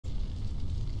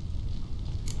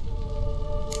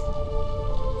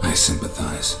I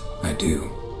sympathize. I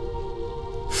do.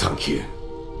 Thank you.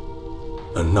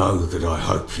 And know that I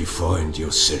hope you find your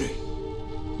Ciri.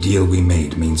 Deal we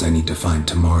made means I need to find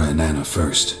Tamara and Anna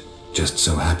first. Just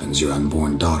so happens your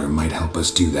unborn daughter might help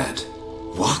us do that.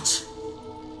 What?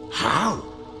 How?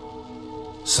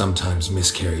 Sometimes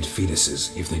miscarried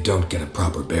fetuses, if they don't get a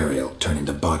proper burial, turn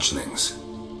into botchlings.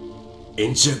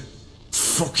 Into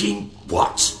fucking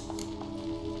what?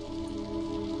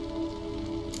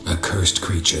 A cursed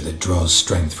creature that draws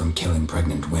strength from killing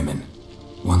pregnant women.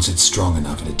 Once it's strong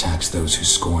enough, it attacks those who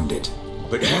scorned it.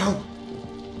 But how?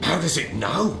 How does it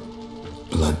know?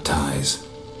 Blood ties.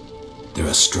 They're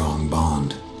a strong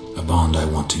bond. A bond I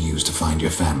want to use to find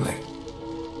your family.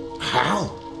 How?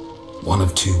 One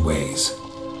of two ways.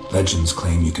 Legends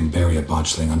claim you can bury a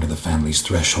botchling under the family's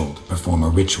threshold, perform a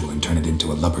ritual, and turn it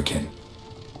into a lubberkin.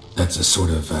 That's a sort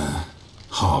of,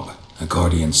 hob, a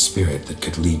guardian spirit that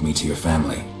could lead me to your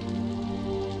family.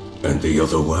 And the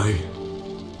other way?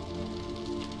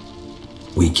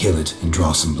 We kill it and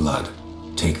draw some blood.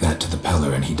 Take that to the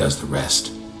Peller and he does the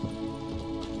rest.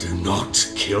 Do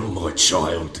not kill my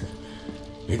child.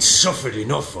 It's suffered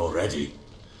enough already.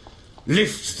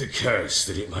 Lift the curse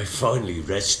that it may finally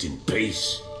rest in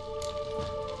peace.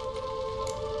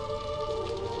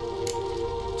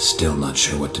 Still not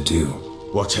sure what to do.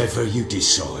 Whatever you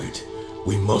decide,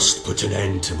 we must put an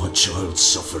end to my child's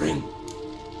suffering.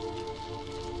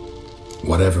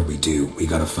 Whatever we do, we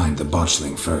gotta find the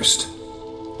botchling first.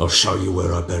 I'll show you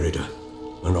where I buried her,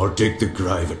 and I'll dig the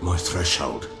grave at my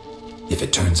threshold. If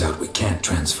it turns out we can't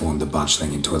transform the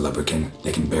botchling into a lubberkin,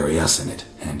 they can bury us in it.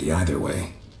 Handy either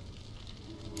way.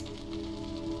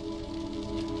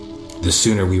 The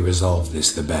sooner we resolve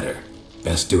this, the better.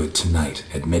 Best do it tonight,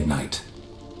 at midnight.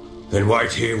 Then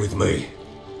wait here with me.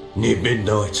 Near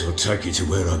midnight, I'll take you to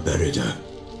where I buried her.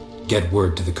 Get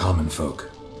word to the common folk.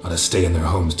 Ought to stay in their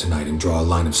homes tonight and draw a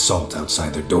line of salt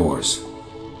outside their doors.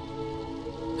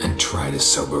 And try to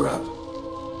sober up.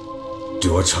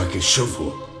 Do I take a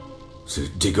shovel to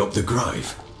dig up the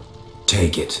grave?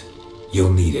 Take it.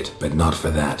 You'll need it, but not for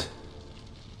that.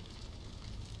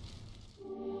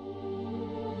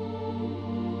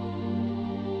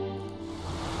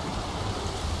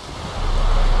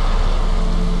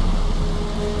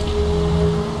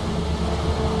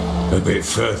 A bit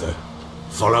further.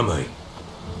 Follow me.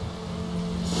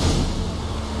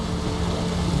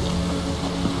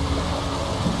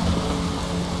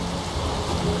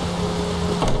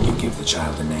 You give the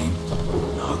child a name?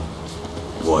 No.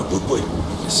 Why would we?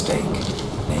 Mistake.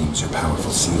 Names are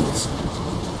powerful seals.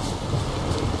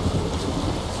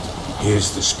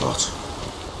 Here's the spot.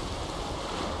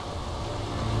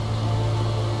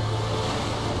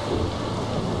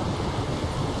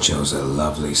 Chose a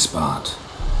lovely spot.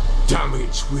 Damn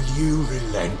it, will you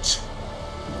relent?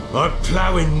 I'm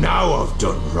ploughing now I've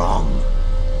done wrong.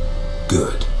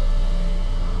 Good.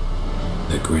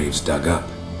 The grave's dug up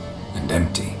and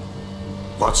empty.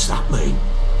 What's that mean?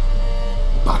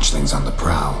 Botchling's on the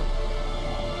prowl.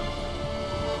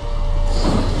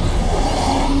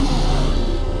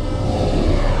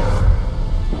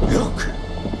 Look!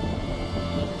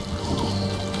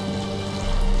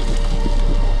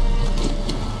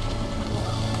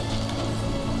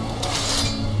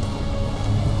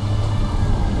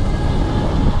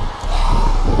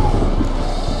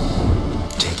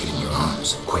 Take it in your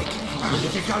arms, quick. And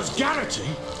if it goes Garrity,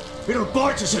 it'll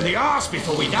bite us in the arse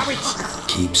before we know it.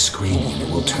 Keep screaming and it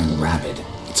will turn rabid.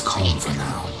 It's calm for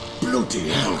now. Bloody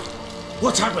hell!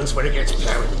 What happens when it gets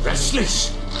ploughing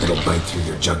restless? It'll bite through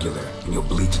your jugular and you'll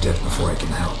bleed to death before I can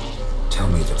help. Tell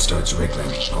me if it starts wriggling.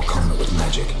 I'll calm it with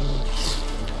magic.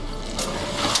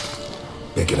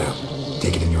 Pick it up.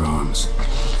 Take it in your arms.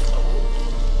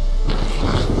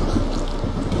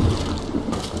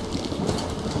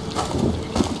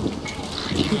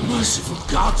 Merciful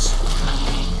gods!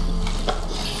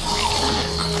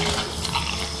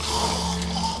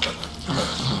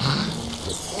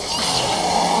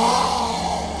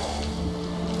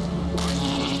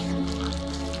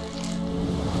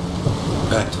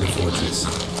 Back to the fortress.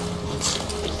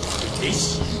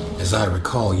 This? As I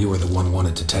recall, you were the one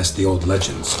wanted to test the old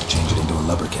legends, change it into a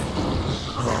lubberkin.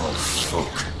 Oh,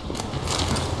 fuck.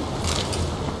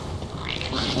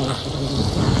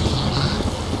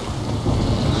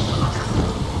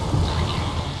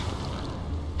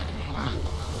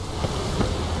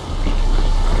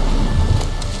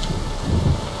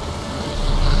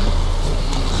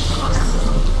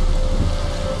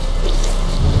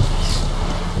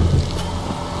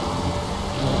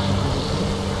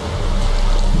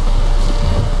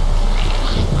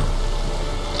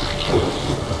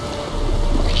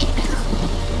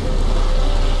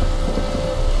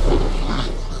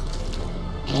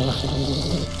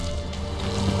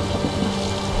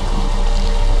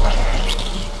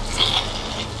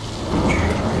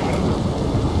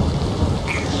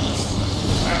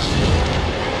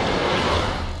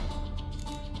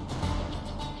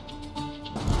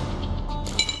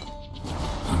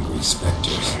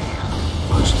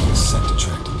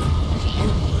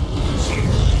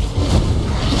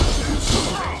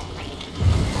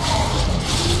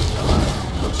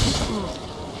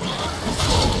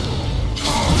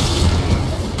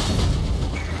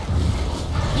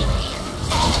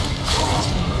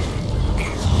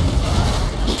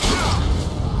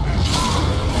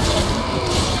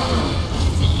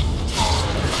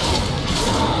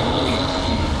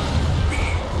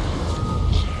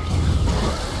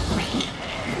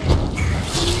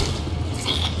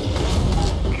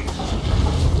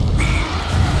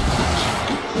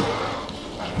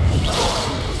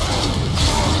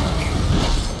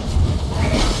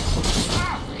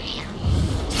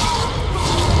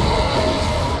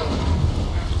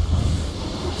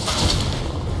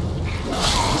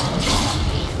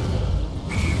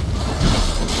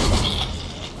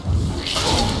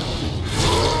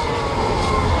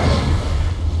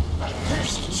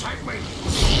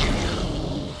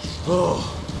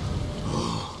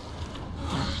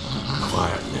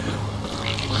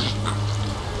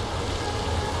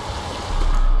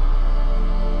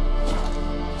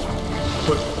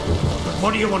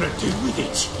 What do you want to do with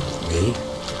it? Me?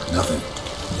 Nothing.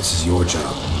 This is your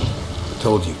job.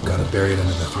 Told you, gotta bury it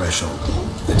under the threshold.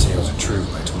 If the tales are true,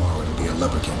 by tomorrow it'll be a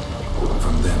lubberkin.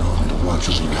 From then on, it'll watch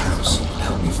over your house and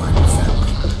help me find your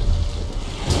family.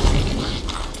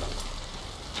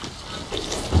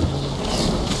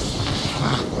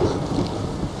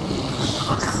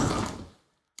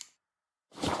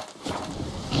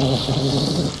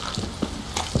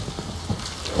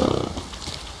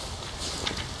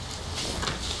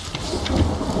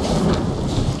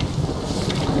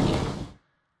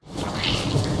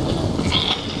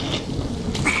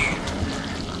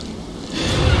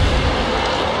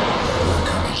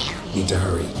 Need to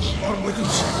hurry. On with it.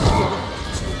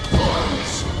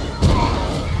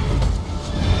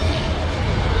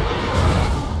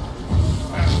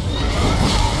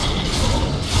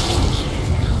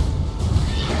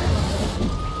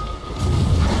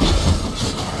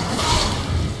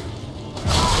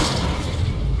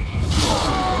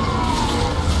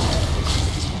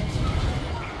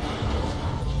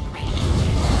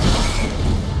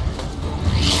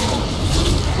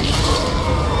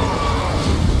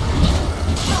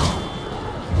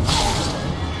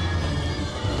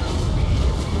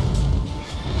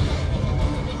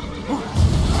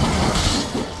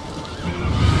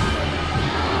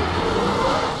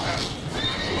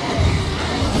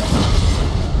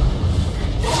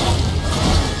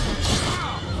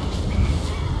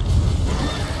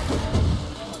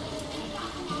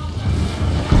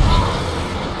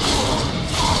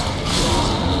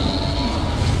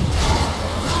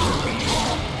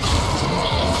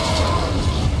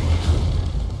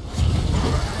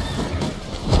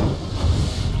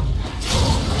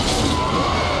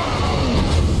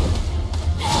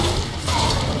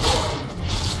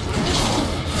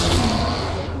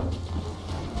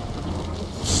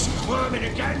 Squirming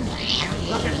again,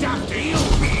 like a daft eel.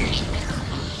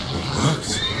 What?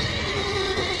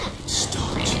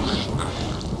 Stopped.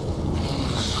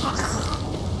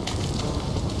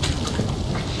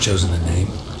 Chosen a name?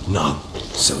 No,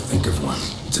 So think of one.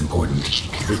 It's important.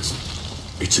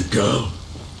 it's a girl.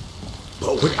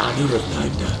 What would Annie have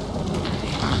named her?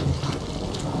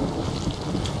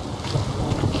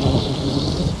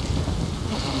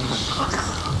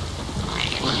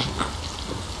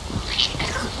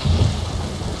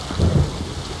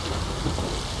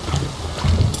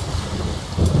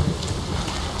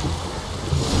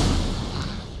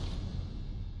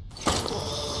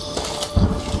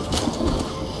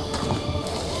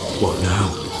 What now?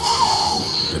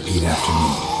 Repeat after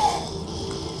me.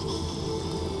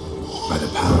 By the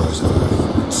powers of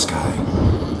earth and sky.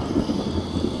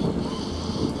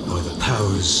 By the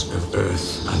powers of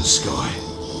earth and sky.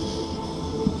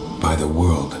 By the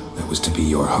world that was to be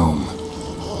your home.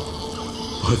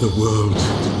 By the world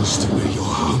that was to be your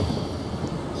home.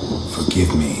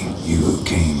 Forgive me, you who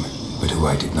came, but who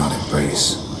I did not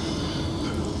embrace.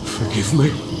 Forgive me.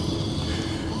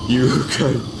 You who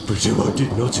came, but who I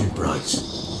did not embrace.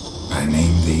 I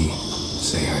name thee,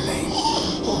 say her name,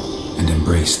 and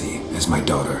embrace thee as my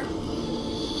daughter.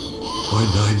 I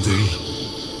name thee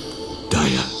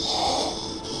Daya,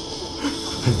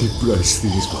 and embrace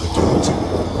thee as my daughter.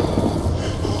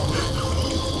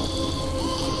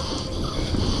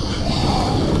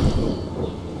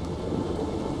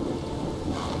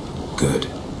 Good.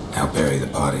 Now bury the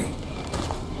body.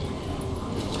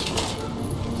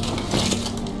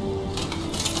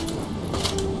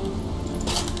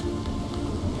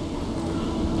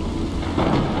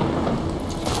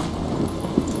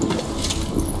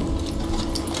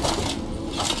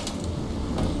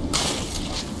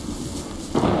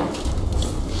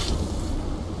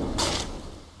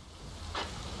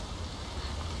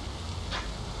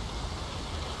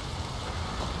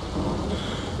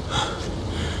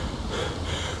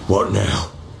 What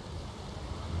now?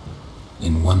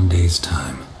 In 1 day's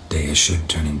time, Daya should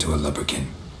turn into a lubberkin.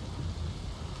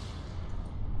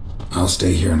 I'll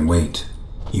stay here and wait.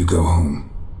 You go home.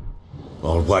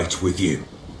 I'll wait with you.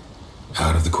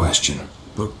 Out of the question.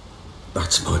 But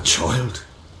that's my child.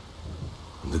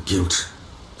 And the guilt,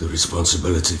 the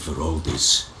responsibility for all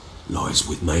this lies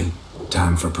with me.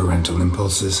 Time for parental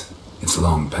impulses? It's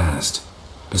long past.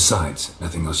 Besides,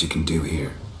 nothing else you can do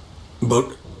here.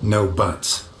 But No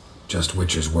buts. Just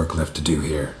Witcher's work left to do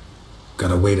here.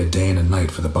 Gotta wait a day and a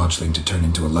night for the botchling to turn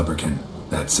into a lubberkin.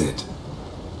 That's it.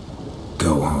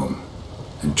 Go home.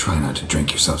 And try not to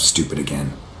drink yourself stupid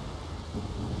again.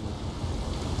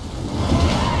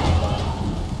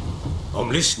 I'm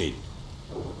listening.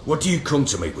 What do you come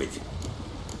to me with?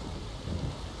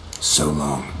 So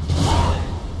long.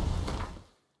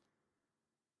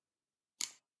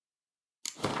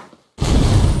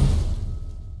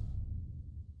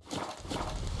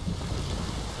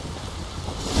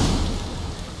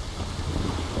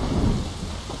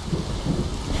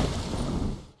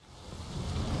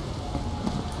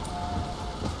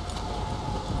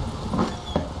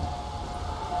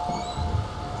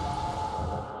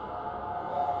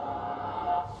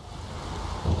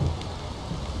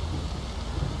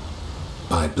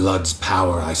 blood's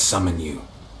power I summon you.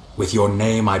 With your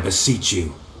name I beseech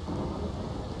you.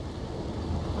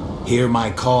 Hear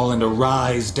my call and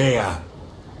arise, Dea.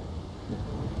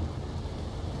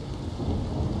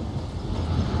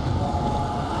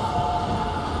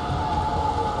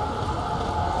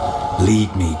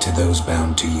 Lead me to those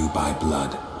bound to you by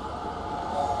blood.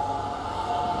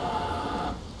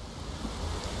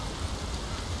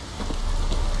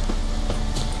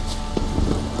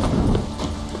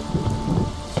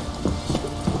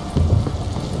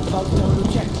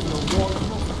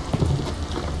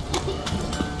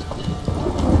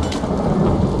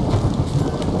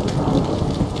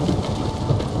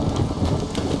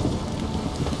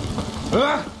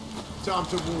 Time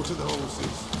to water the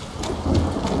horses.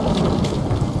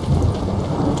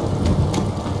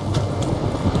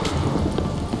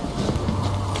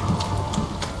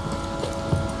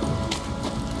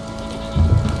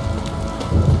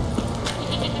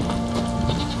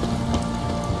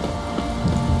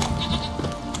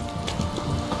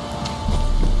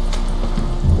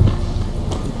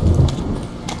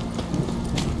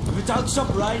 If it don't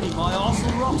stop raining, my arse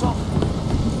will rot off.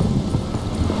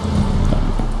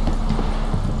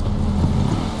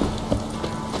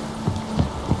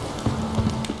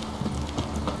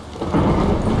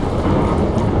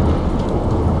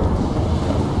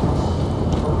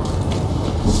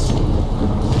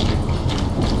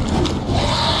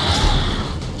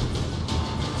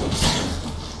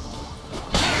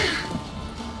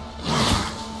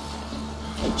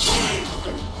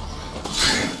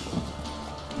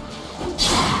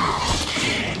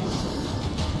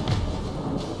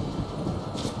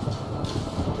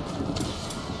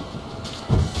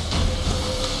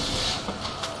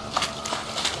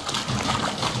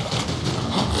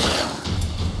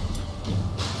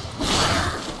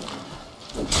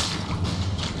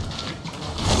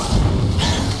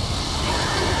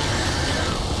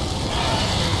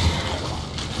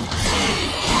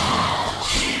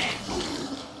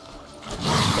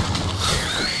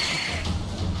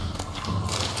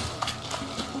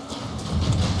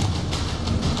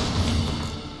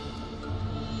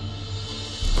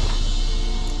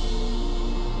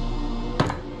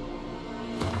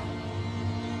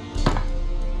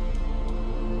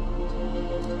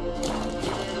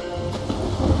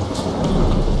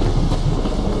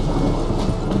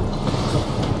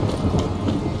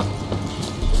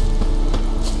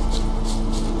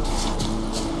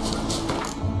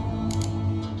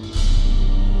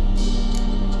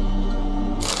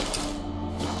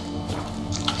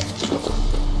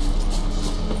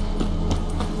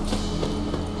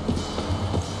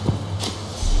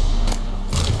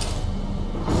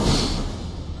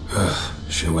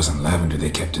 Sure wasn't lavender they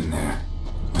kept in there.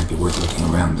 Might be worth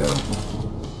looking around, though.